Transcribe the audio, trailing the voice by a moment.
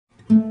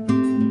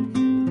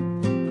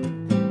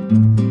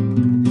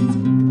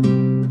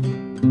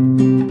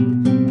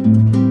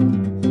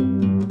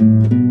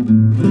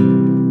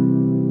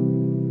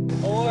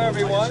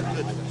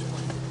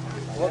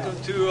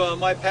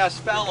my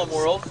Paspalum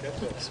world.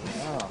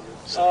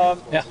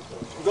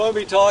 I'm going to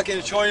be talking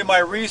and showing you my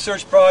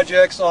research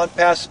projects on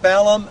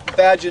Paspalum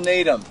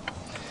vaginatum.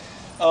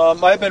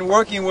 I've been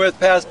working with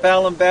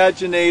Paspalum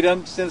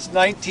vaginatum since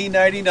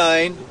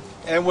 1999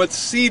 and with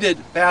seeded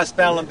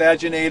Paspalum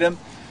vaginatum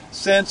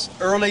since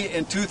early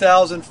in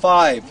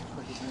 2005.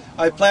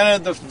 I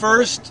planted the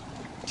first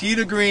tee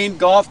to green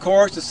golf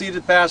course to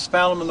seeded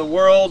Paspalum in the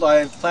world.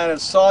 I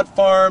planted sod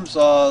farms,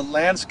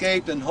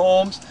 landscaped and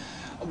homes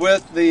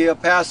with the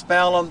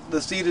Paspalum, the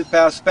seeded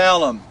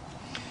Paspalum.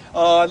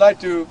 I'd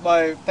like to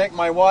thank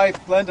my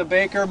wife, Glenda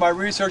Baker, my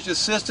research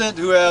assistant,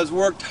 who has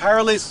worked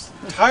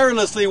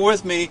tirelessly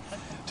with me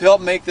to help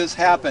make this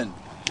happen.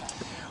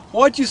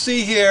 What you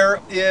see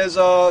here is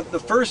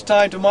the first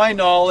time, to my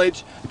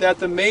knowledge, that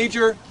the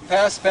major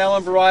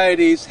Paspalum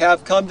varieties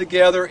have come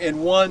together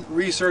in one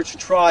research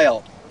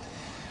trial.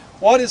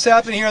 What is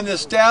happening here in the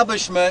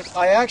establishment,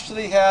 I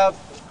actually have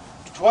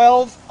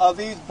 12 of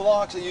these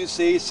blocks that you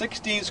see,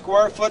 16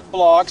 square foot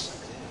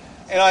blocks,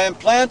 and I am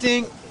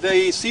planting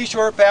the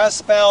seashore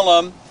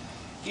Paspalum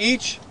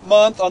each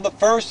month on the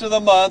first of the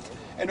month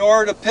in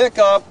order to pick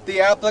up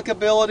the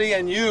applicability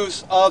and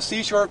use of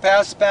seashore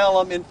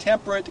Paspalum in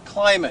temperate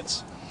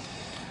climates.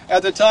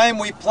 At the time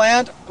we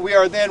plant, we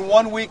are then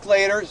 1 week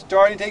later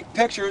starting to take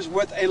pictures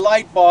with a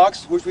light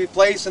box which we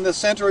place in the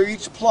center of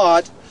each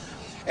plot,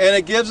 and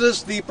it gives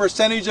us the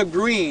percentage of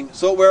green,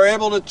 so we're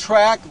able to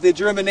track the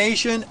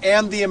germination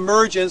and the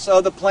emergence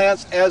of the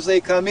plants as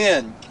they come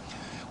in.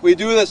 We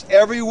do this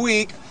every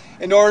week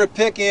in order to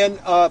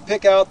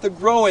pick out the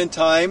grow-in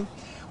time.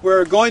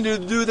 We're going to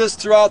do this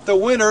throughout the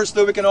winter so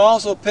that we can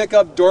also pick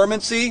up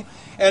dormancy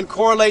and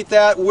correlate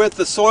that with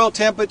the soil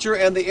temperature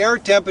and the air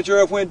temperature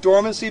of when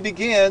dormancy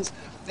begins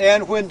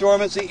and when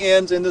dormancy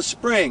ends in the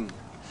spring.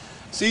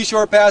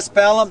 Seashore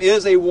Paspalum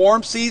is a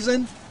warm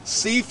season,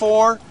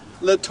 C4,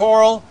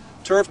 littoral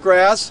turf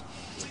grass,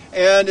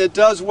 and it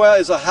does well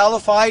as a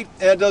halophyte,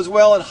 and it does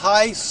well in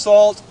high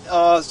salt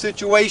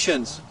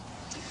situations.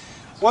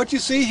 What you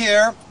see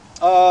here,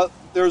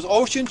 there's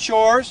ocean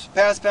shores,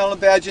 Paspalum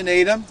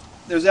vaginatum.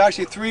 There's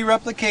actually 3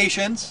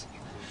 replications.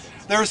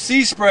 There's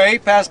sea spray,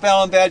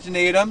 Paspalum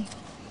vaginatum.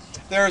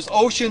 There's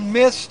ocean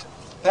mist,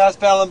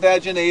 Paspalum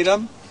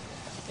vaginatum.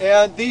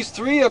 And these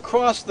 3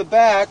 across the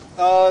back,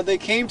 they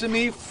came to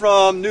me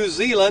from New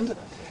Zealand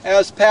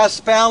as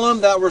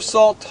Paspalum that were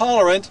salt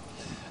tolerant.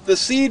 The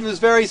seed was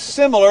very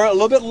similar, a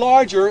little bit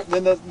larger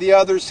than the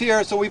others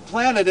here, so we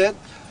planted it.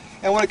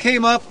 And when it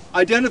came up,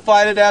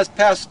 identified it as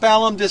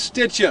Paspalum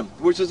distichum,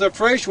 which is a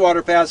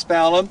freshwater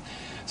Paspalum,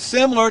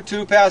 similar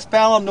to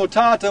Paspalum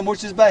notatum,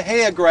 which is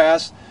Bahia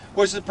grass,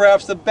 which is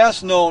perhaps the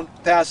best known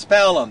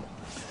Paspalum.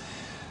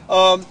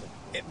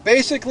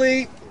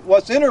 Basically,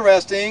 what's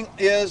interesting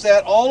is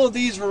that all of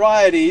these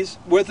varieties,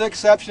 with the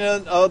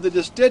exception of the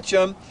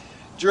distichum,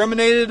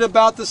 germinated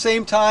about the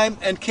same time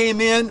and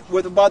came in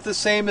with about the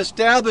same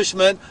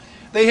establishment.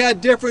 They had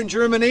different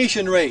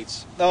germination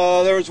rates.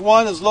 There was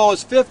one as low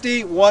as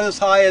 50, one as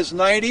high as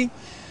 90.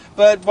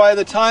 But by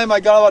the time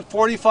I got about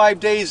 45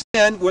 days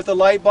in with the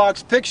light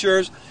box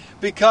pictures,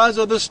 because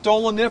of the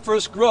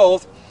stoloniferous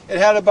growth, it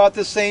had about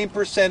the same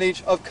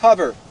percentage of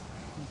cover.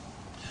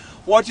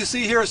 What you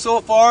see here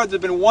so far,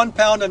 there's been 1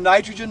 pound of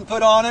nitrogen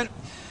put on it.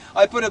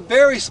 I put a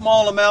very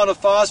small amount of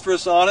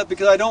phosphorus on it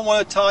because I don't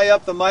want to tie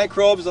up the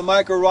microbes, the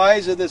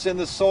mycorrhiza that's in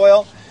the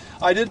soil.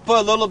 I did put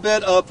a little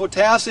bit of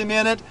potassium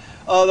in it.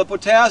 The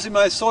potassium,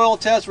 my soil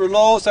tests were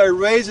low, so I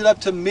raised it up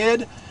to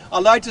mid. I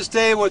like to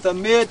stay with a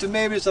mid to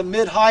maybe it's a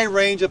mid-high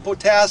range of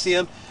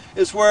potassium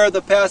is where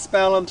the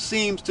Paspalum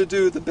seems to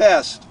do the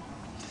best.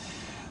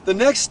 The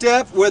next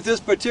step with this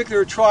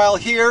particular trial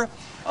here,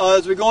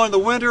 as we go into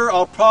the winter,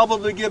 I'll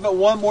probably give it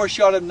 1 more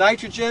shot of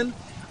nitrogen.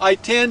 I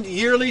tend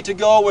yearly to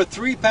go with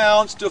 3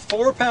 pounds to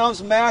 4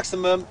 pounds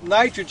maximum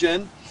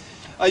nitrogen.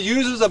 I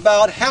uses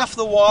about half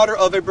the water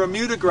of a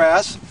Bermuda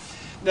grass.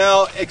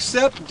 Now,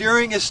 except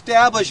during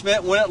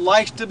establishment when it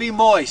likes to be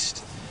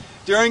moist.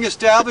 During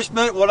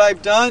establishment, what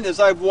I've done is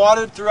I've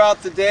watered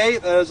throughout the day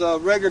as a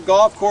regular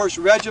golf course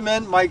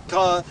regimen. My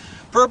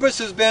purpose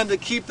has been to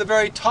keep the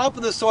very top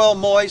of the soil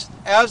moist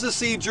as the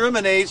seed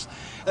germinates.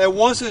 And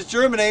once it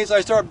germinates, I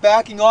start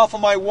backing off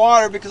of my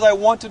water because I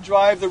want to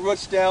drive the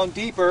roots down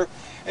deeper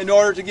in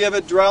order to give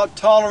it drought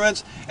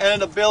tolerance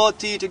and an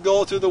ability to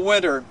go through the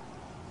winter.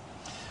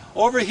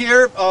 Over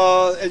here,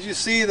 as you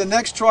see, the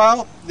next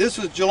trial, this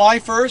was July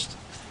 1st.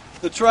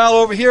 The trial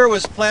over here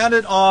was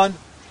planted on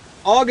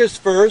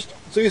August 1st.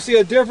 So you see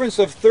a difference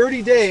of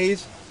 30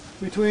 days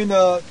between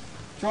the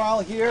trial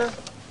here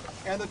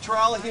and the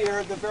trial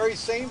here. The very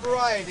same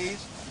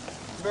varieties,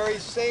 the very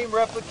same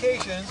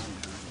replications,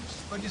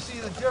 but you see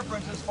the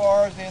difference as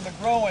far as in the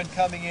growing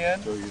coming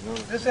in.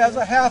 This has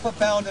a half a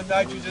pound of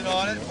nitrogen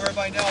on it,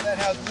 whereby now that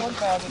has 1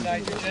 pound of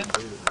nitrogen.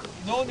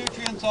 No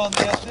nutrients on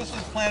this. This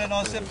was planted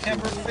on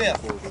September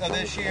 5th of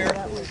this year.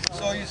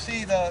 So you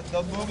see the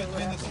movement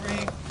between the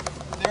 3.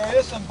 There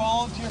is some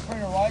volunteer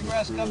printer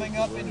ryegrass coming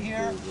up in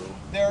here.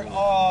 There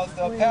are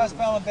the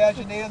Paspalum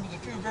vaginatum. There's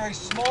a few very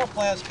small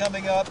plants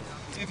coming up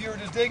if you were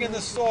to dig in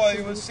the soil,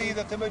 you would see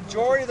that the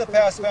majority of the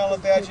Paspalum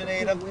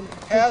vaginatum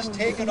has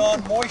taken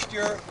on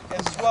moisture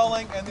and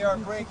swelling, and they are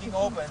breaking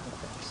open.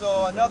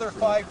 So another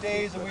 5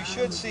 days and we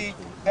should see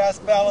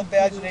Paspalum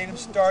vaginatum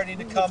starting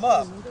to come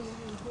up.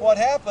 What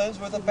happens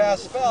with the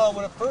Paspalum,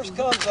 when it first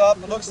comes up,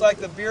 it looks like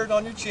the beard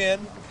on your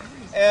chin,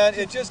 and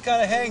it just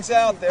kind of hangs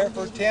out there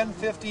for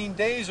 10-15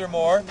 days or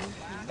more.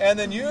 And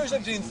then usually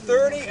between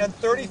 30 and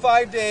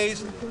 35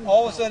 days,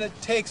 all of a sudden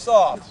it takes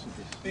off.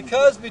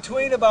 Because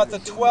between about the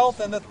 12th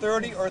and the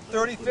 30 or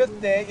 35th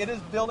day, it is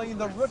building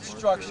the root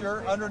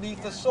structure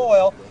underneath the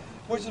soil,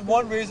 which is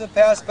one reason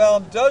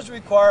Paspalum does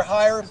require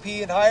higher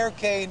P and higher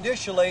K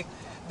initially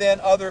than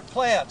other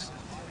plants.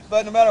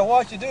 But no matter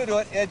what you do to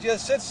it, it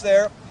just sits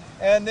there,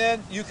 and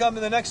then you come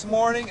in the next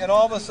morning and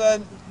all of a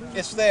sudden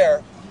it's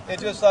there. It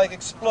just like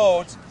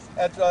explodes.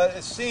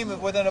 It seems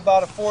within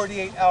about a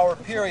 48-hour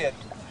period.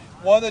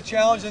 One of the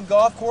challenges in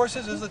golf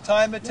courses is the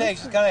time it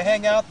takes to kind of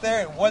hang out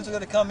there, and when's it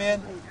going to come in,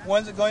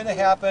 when's it going to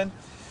happen.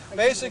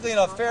 Basically, in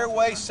a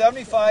fairway,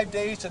 75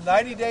 days to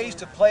 90 days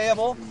to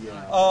playable,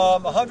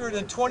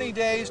 120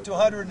 days to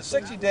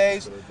 160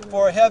 days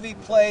for a heavy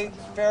play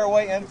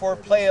fairway and for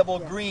playable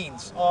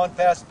greens on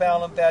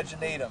Paspalum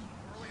vaginatum.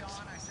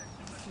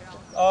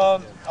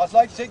 I'd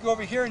like to take you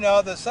over here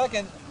now, the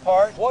second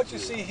part. What you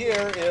see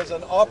here is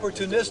an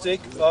opportunistic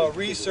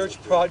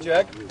research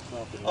project.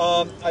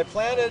 I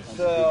planted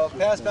the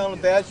Paspalum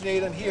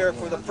vaginatum here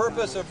for the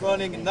purpose of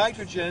running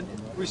nitrogen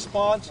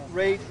response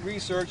rate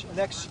research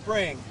next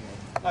spring.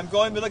 I'm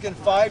going to be looking at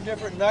 5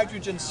 different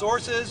nitrogen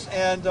sources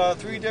and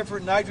 3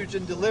 different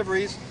nitrogen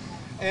deliveries,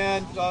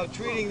 and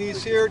treating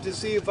these here to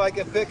see if I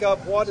can pick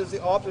up what is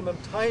the optimum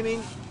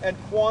timing and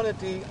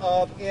quantity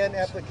of N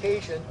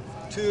application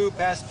to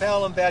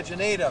Paspalum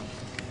vaginatum.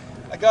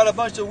 I got a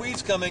bunch of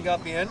weeds coming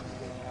up in,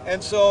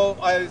 and so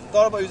I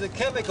thought about using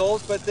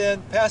chemicals, but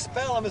then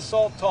Paspalum is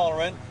salt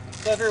tolerant,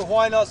 so I figured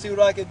why not see what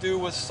I could do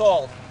with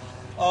salt.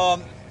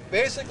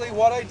 Basically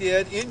what I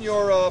did, in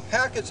your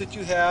packets that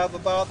you have,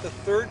 about the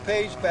 3rd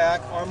page back,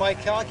 are my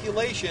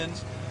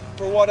calculations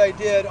for what I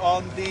did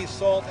on these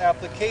salt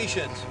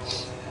applications.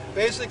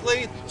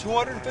 Basically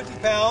 250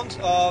 pounds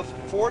of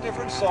 4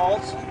 different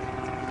salts: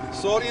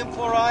 sodium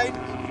chloride,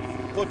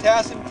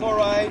 potassium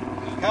chloride,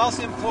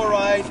 calcium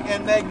chloride,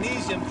 and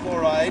magnesium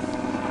chloride.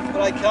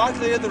 But I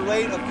calculated the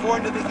rate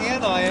according to the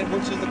anion,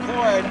 which is the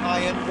chloride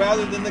ion,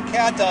 rather than the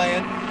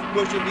cation,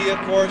 which would be, of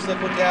course, the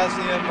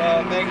potassium,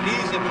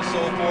 magnesium, and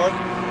so forth,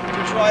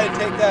 to try to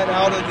take that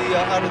out of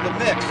the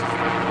mix.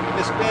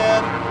 It's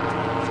been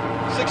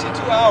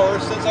 62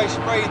 hours since I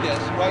sprayed this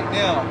right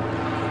now.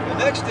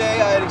 The next day,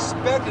 I had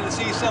expected to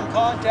see some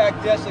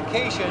contact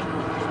desiccation,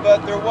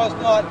 but there was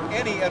not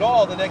any at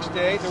all the next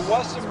day. There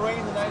was some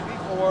rain the night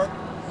before,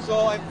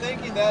 so I'm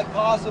thinking that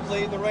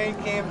possibly the rain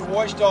came and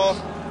washed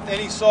off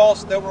any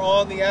salts that were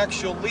on the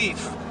actual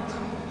leaf.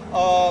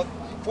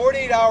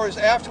 48 hours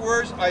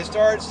afterwards, I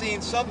started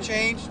seeing some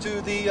change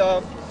to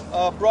the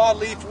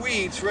broadleaf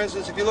weeds. For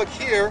instance, if you look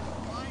here,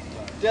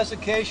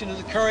 desiccation is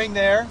occurring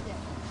there.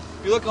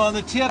 If you look on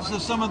the tips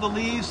of some of the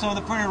leaves, some of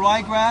the printed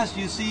ryegrass,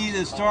 you see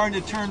it's starting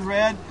to turn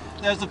red.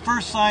 That's the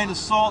first sign of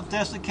salt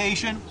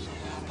desiccation.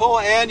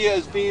 Poa annua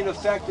is being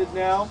affected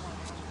now.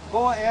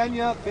 Poa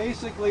annua,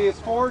 basically, is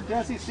 4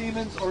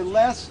 decisiemens or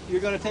less.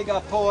 You're going to take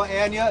out Poa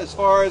annua as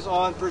far as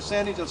on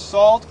percentage of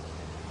salt.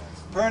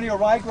 Perennial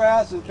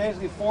ryegrass is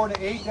basically 4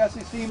 to 8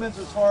 decisiemens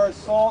as far as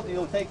salt.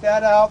 You'll take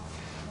that out.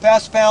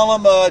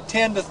 Paspalum,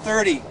 10 to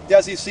 30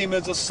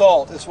 decisiemens of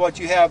salt is what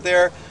you have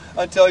there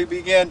until you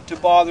begin to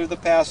bother the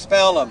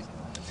Paspalum.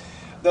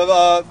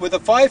 With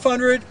the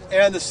 500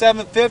 and the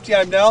 750,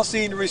 I'm now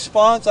seeing a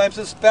response. I'm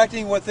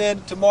suspecting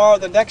within tomorrow,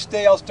 the next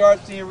day, I'll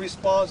start seeing a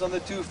response on the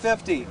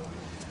 250.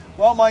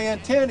 Well, my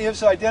intent is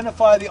to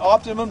identify the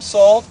optimum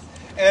salt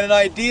and an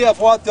idea of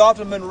what the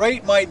optimum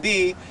rate might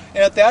be.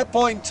 And at that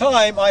point in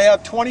time, I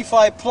have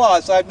 25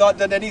 plus I've not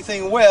done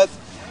anything with.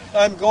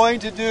 I'm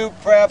going to do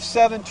perhaps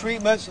 7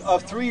 treatments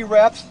of 3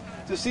 reps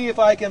to see if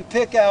I can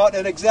pick out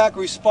an exact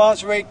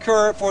response rate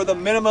curve for the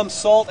minimum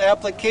salt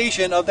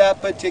application of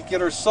that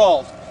particular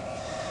salt.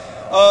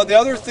 The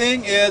other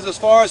thing is, as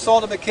far as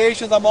salt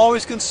applications, I'm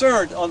always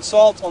concerned on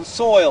salts on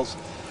soils.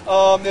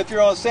 If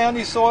you're on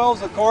sandy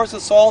soils, of course,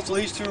 the salts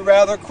leach through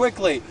rather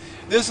quickly.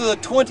 This is a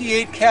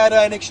 28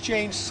 cation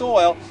exchange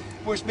soil,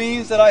 which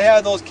means that I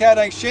have those cation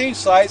exchange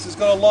sites that's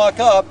going to lock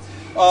up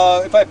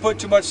if I put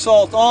too much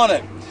salt on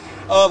it.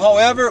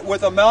 However,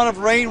 with the amount of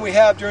rain we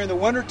have during the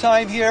winter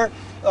time here,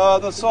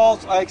 the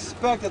salts, I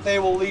expect that they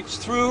will leach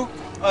through.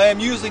 I am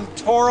using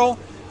Toro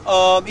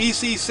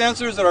EC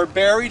sensors that are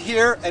buried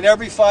here, and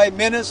every 5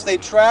 minutes they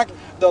track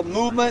the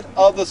movement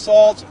of the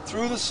salts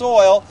through the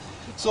soil,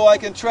 so I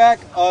can track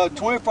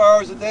 24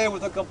 hours a day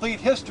with a complete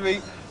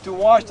history to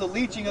watch the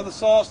leaching of the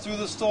salts through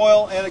the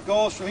soil, and it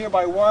goes from here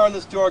by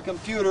wireless to our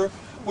computer,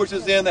 which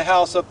is in the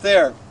house up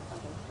there.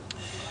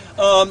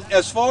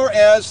 As far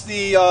as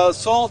the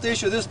salt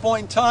issue at this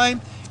point in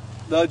time,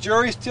 the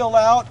jury's still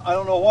out. I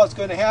don't know what's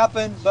going to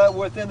happen, but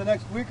within the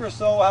next week or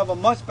so I'll have a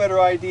much better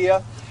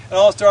idea, and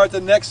I'll start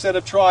the next set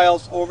of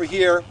trials over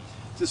here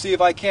to see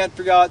if I can't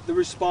figure out the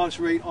response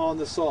rate on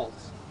the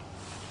salts.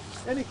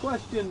 Any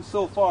questions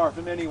so far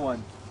from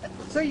anyone?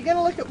 So you're going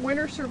to look at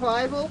winter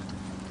survival?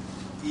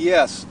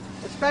 Yes.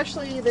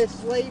 Especially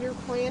this later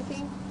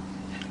planting?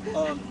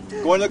 Going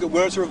to look at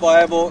winter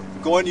survival,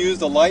 going to use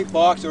the light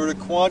box in order to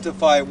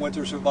quantify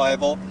winter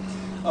survival.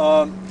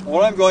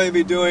 What I'm going to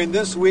be doing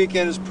this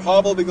weekend is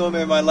probably going to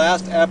be my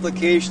last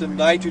application of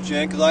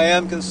nitrogen, because I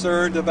am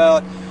concerned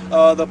about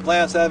the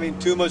plants having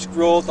too much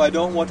growth. I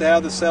don't want to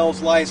have the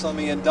cells lyse on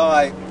me and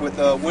die with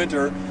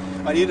winter.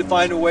 I need to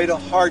find a way to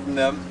harden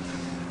them.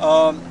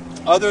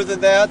 Other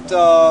than that,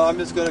 I'm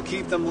just going to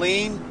keep them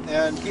lean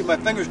and keep my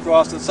fingers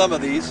crossed on some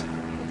of these.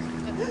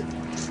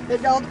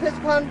 It all depends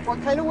upon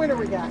what kind of winter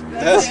we got.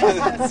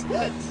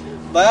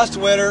 Last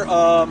winter,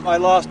 I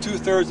lost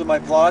 2/3 of my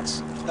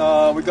plots.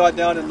 We got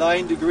down to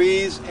 9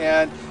 degrees,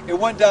 and it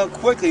went down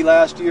quickly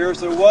last year,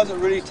 so there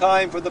wasn't really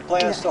time for the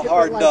plants to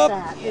harden up.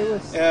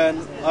 And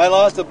I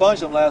lost a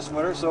bunch of them last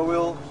winter, so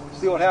we'll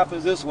see what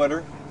happens this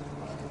winter.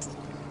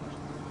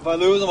 If I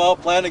lose them, I'll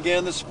plant again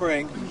in the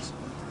spring.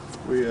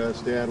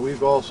 Stan,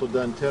 we've also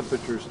done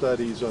temperature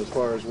studies as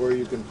far as where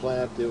you can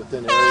plant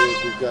within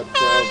areas. We've got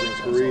trials in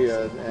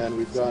Korea, and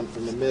we've gone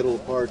from the middle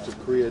parts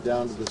of Korea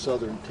down to the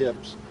southern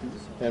tips.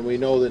 And we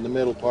know that in the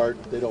middle part,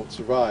 they don't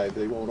survive.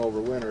 They won't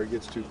overwinter. It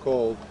gets too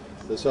cold.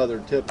 The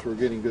southern tips, we're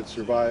getting good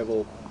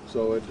survival.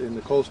 So in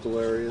the coastal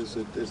areas,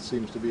 it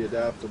seems to be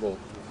adaptable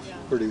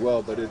pretty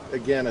well. But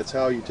again, it's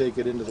how you take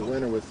it into the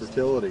winter with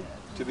fertility.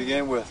 To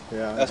begin with.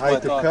 Yeah, that's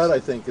height of cut, I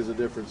think, is a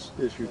different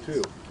issue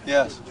too.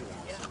 Yes.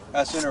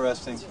 That's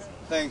interesting.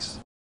 Thanks.